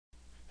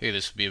Hey,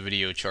 this will be a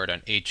video chart on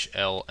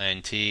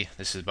HLNT.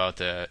 This is about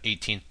the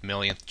 18th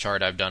millionth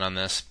chart I've done on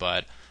this,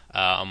 but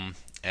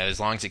as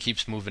long as it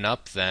keeps moving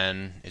up,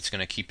 then it's going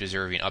to keep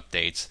deserving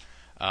updates.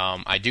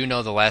 I do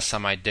know the last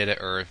time I did it,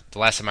 or the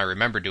last time I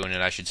remember doing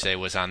it, I should say,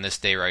 was on this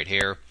day right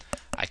here.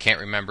 I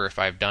can't remember if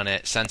I've done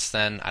it since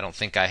then. I don't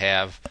think I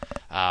have.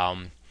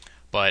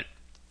 But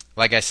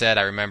like I said,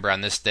 I remember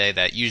on this day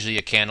that usually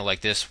a candle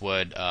like this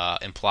would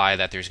imply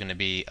that there's going to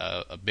be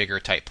a bigger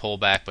type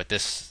pullback, but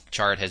this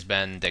chart has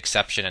been the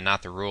exception and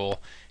not the rule.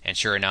 And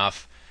sure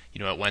enough,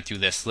 it went through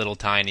this little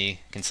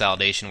tiny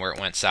consolidation where it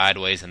went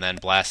sideways and then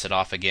blasted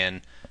off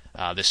again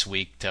this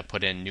week to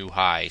put in new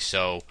high.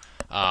 So,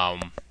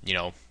 one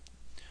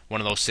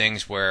of those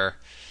things where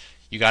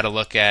you got to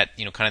look at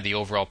kind of the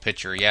overall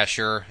picture. Yeah,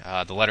 sure,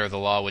 the letter of the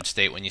law would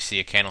state when you see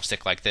a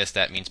candlestick like this,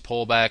 that means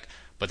pullback.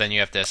 But then you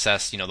have to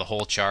assess, the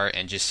whole chart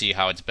and just see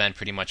how it's been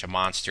pretty much a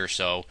monster.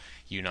 So,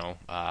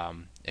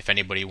 if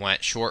anybody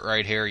went short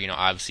right here,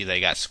 obviously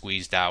they got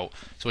squeezed out.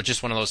 So it's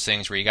just one of those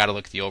things where you got to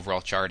look at the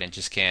overall chart and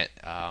just can't,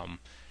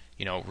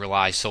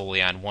 rely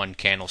solely on one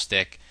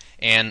candlestick.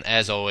 And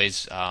as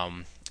always,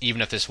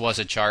 even if this was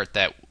a chart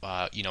that,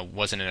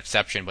 wasn't an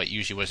exception, but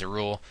usually was a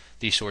rule,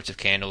 these sorts of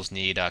candles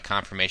need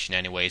confirmation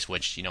anyways,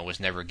 which,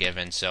 was never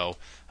given. So,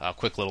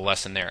 quick little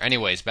lesson there.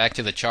 Anyways, back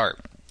to the chart.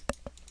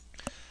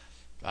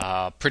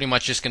 Pretty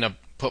much just going to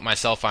put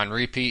myself on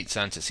repeat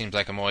since it seems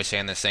like I'm always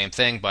saying the same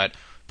thing, but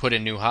put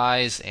in new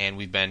highs, and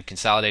we've been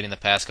consolidating the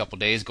past couple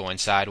days, going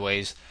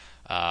sideways.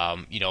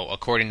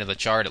 According to the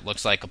chart, it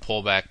looks like a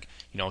pullback,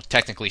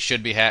 technically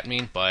should be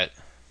happening, but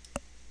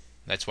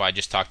that's why I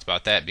just talked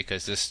about that,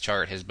 because this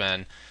chart has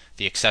been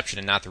the exception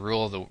and not the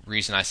rule. The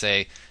reason I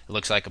say it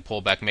looks like a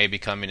pullback may be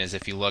coming is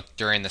if you look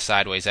during the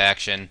sideways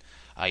action,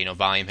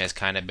 volume has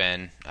kind of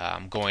been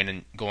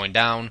going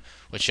down,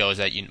 which shows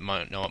that it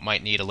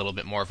might need a little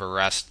bit more of a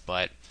rest.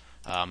 But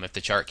if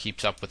the chart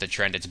keeps up with the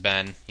trend it's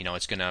been,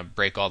 it's going to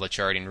break all the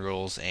charting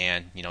rules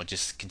and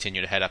just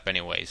continue to head up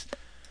anyways.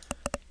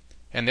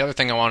 And the other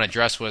thing I want to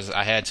address was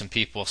I had some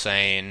people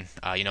saying,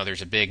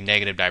 there's a big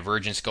negative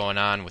divergence going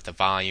on with the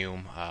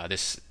volume.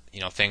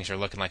 Things are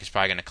looking like it's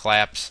probably going to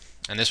collapse.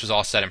 And this was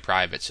all said in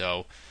private,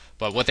 so.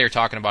 But what they're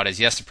talking about is,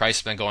 yes, the price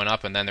has been going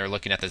up, and then they're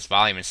looking at this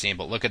volume and seeing,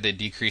 but look at the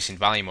decreasing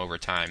volume over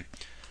time.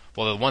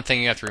 Well, the one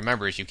thing you have to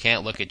remember is you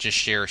can't look at just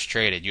shares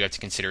traded. You have to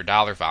consider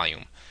dollar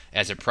volume.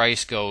 As the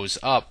price goes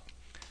up,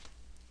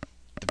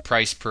 the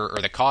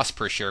cost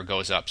per share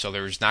goes up, so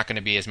there's not going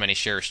to be as many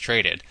shares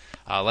traded.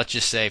 Let's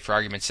just say, for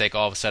argument's sake,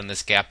 all of a sudden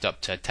this gapped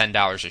up to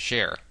 $10 a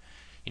share.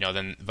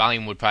 Then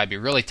volume would probably be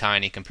really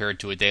tiny compared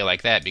to a day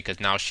like that, because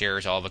now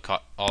shares all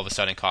of a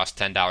sudden cost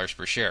 $10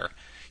 per share.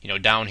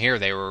 Down here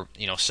they were,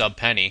 sub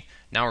penny.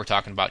 Now we're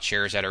talking about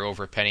shares that are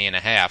over a penny and a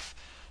half.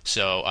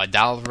 So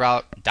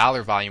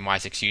dollar volume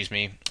wise,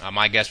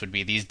 my guess would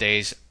be these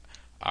days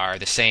are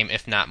the same,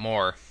 if not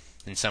more,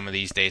 than some of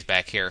these days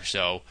back here.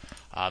 So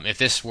if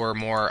this were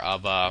more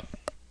of a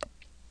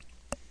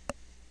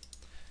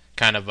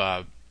kind of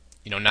a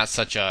not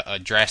such a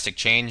drastic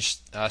change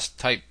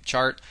type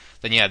chart,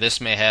 then yeah,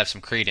 this may have some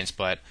credence.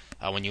 But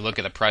when you look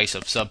at the price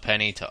of sub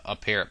penny to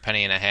up here at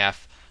penny and a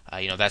half,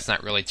 that's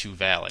not really too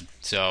valid.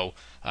 So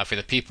for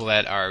the people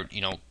that are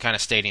kind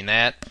of stating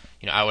that,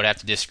 I would have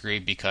to disagree,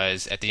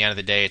 because at the end of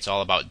the day it's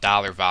all about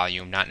dollar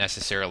volume, not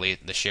necessarily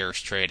the shares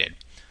traded.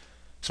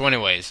 So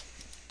anyways,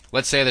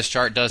 let's say this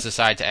chart does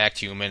decide to act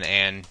human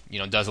and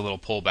does a little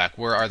pullback.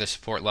 Where are the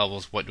support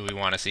levels? What do we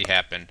want to see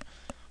happen?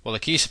 Well, the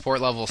key support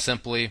level is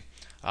simply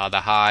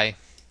the high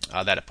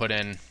that it put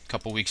in a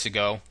couple weeks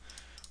ago,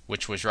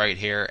 which was right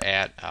here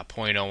at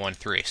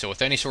 0.013. So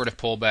with any sort of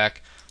pullback,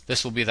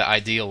 this will be the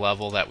ideal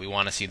level that we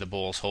want to see the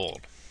bulls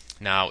hold.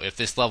 Now, if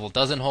this level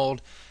doesn't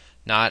hold,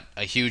 not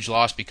a huge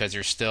loss, because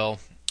there's still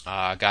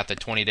got the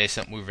 20-day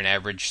simple moving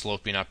average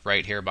sloping up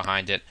right here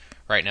behind it.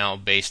 Right now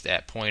based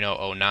at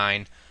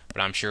 0.009,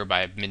 but I'm sure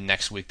by mid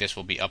next week this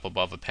will be up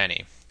above a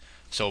penny.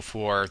 So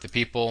for the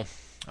people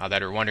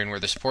that are wondering where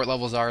the support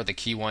levels are, the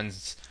key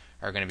ones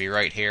are going to be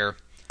right here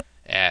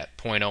at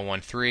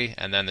 0.013,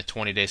 and then the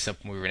 20-day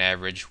simple moving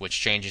average, which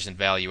changes in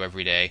value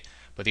every day.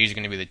 But these are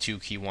going to be the two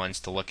key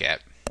ones to look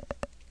at.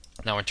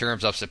 Now, in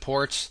terms of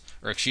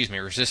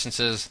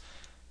resistances,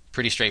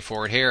 pretty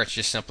straightforward here. It's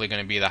just simply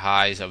going to be the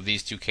highs of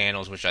these two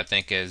candles, which I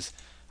think is,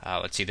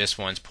 let's see, this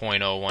one's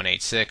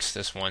 0.0186,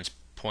 this one's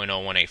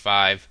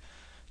 0.0185.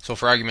 So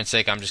for argument's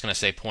sake, I'm just going to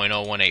say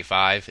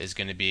 0.0185 is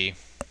going to be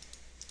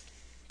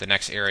the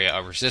next area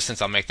of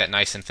resistance. I'll make that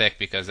nice and thick,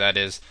 because that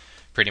is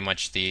pretty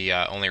much the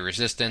only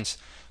resistance.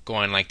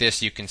 Going like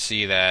this, you can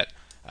see that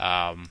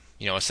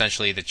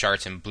essentially the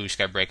chart's in blue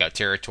sky breakout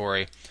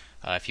territory.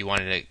 If you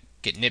wanted to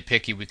get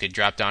nitpicky, we could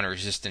drop down a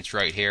resistance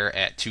right here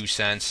at 2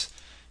 cents,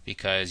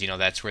 because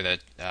that's where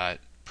the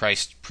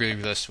price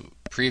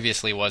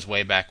previously was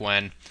way back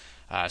when.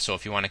 So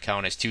if you want to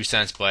count as 2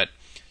 cents, but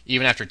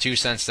even after 2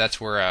 cents, that's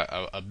where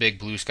a big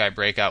blue sky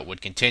breakout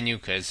would continue,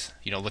 because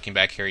looking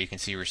back here, you can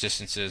see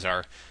resistances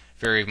are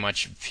very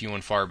much few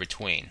and far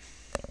between.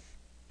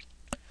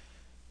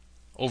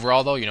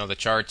 Overall, though, the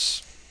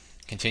charts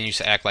continues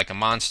to act like a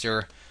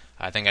monster.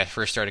 I think I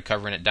first started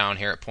covering it down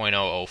here at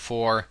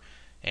 0.004,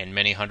 and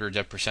many hundreds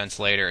of percents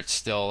later, it's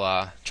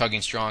still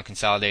chugging strong,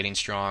 consolidating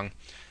strong.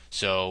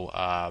 So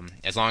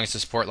as long as the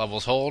support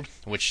levels hold,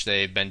 which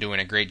they've been doing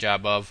a great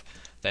job of,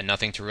 then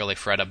nothing to really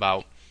fret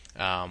about.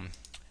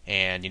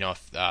 And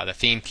if the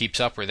theme keeps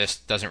up where this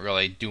doesn't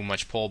really do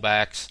much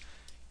pullbacks,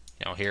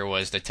 here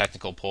was the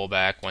technical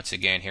pullback. Once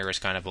again, here was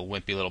kind of a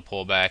wimpy little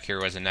pullback.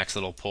 Here was the next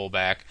little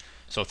pullback.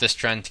 So if this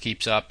trend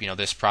keeps up,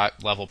 this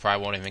level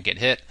probably won't even get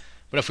hit.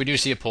 But if we do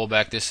see a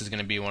pullback, this is going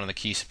to be one of the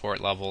key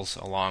support levels,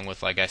 along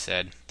with, like I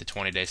said, the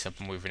 20-day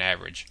simple moving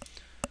average.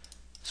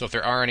 So if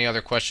there are any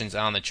other questions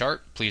on the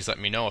chart, please let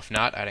me know. If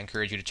not, I'd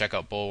encourage you to check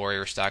out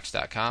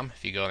bullwarriorstocks.com.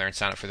 If you go there and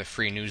sign up for the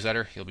free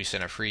newsletter, you'll be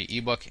sent a free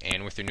ebook,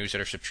 and with your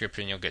newsletter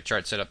subscription, you'll get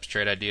chart setups,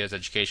 trade ideas,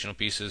 educational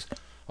pieces,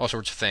 all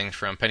sorts of things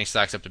from penny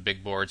stocks up to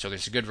big boards. So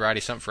there's a good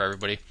variety, something for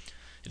everybody.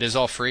 It is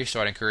all free, so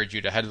I'd encourage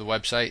you to head to the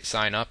website,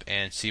 sign up,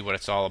 and see what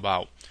it's all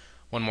about.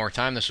 One more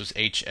time, this was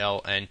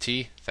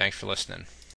HLNT. Thanks for listening.